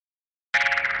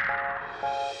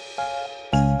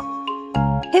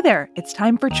Hey there, it's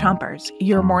time for Chompers,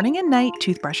 your morning and night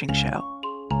toothbrushing show.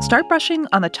 Start brushing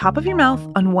on the top of your mouth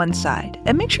on one side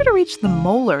and make sure to reach the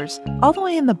molars all the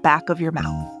way in the back of your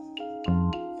mouth.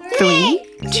 3,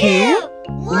 2,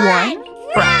 1,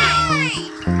 brush!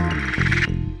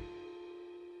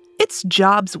 It's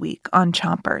Jobs Week on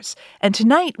Chompers, and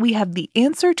tonight we have the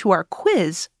answer to our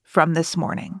quiz from this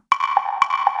morning.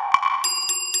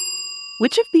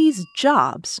 Which of these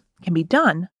jobs can be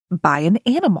done by an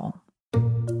animal?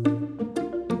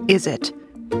 Is it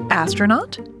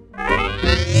astronaut,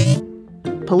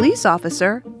 police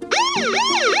officer,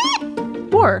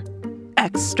 or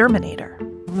exterminator?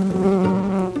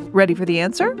 Ready for the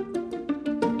answer?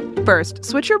 First,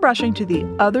 switch your brushing to the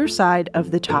other side of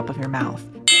the top of your mouth.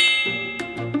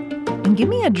 And give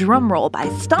me a drum roll by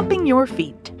stomping your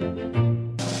feet.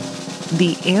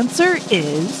 The answer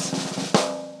is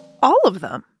all of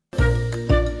them.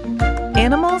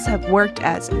 Animals have worked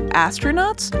as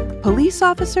astronauts, police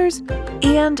officers,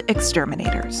 and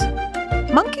exterminators.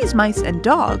 Monkeys, mice, and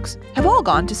dogs have all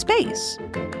gone to space.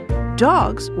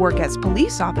 Dogs work as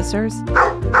police officers,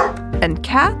 and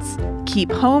cats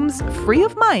keep homes free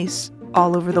of mice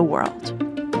all over the world.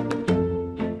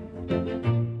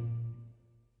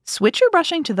 Switch your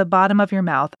brushing to the bottom of your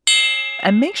mouth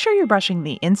and make sure you're brushing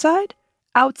the inside,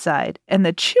 outside, and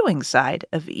the chewing side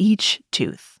of each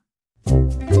tooth.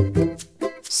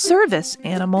 Service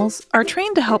animals are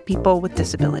trained to help people with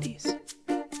disabilities.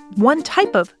 One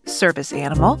type of service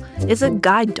animal is a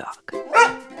guide dog.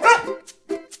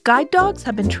 Guide dogs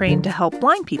have been trained to help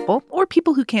blind people or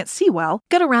people who can't see well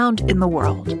get around in the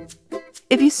world.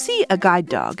 If you see a guide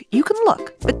dog, you can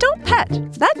look, but don't pet.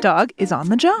 That dog is on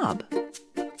the job.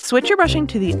 Switch your brushing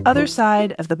to the other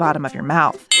side of the bottom of your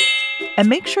mouth. And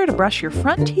make sure to brush your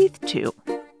front teeth too.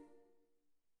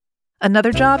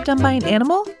 Another job done by an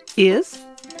animal is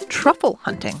truffle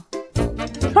hunting.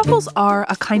 Truffles are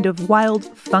a kind of wild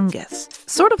fungus,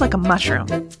 sort of like a mushroom,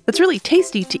 that's really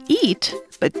tasty to eat,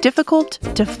 but difficult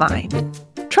to find.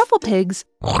 Truffle pigs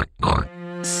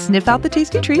sniff out the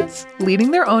tasty treats,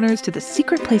 leading their owners to the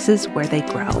secret places where they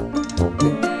grow.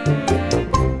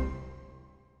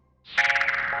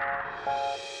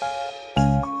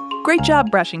 Great job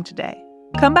brushing today.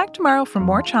 Come back tomorrow for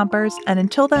more Chompers, and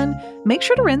until then, make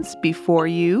sure to rinse before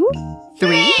you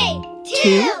 3,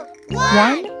 2,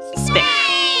 1, spit.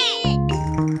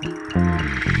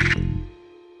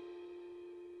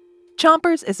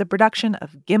 Chompers is a production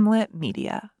of Gimlet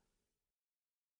Media.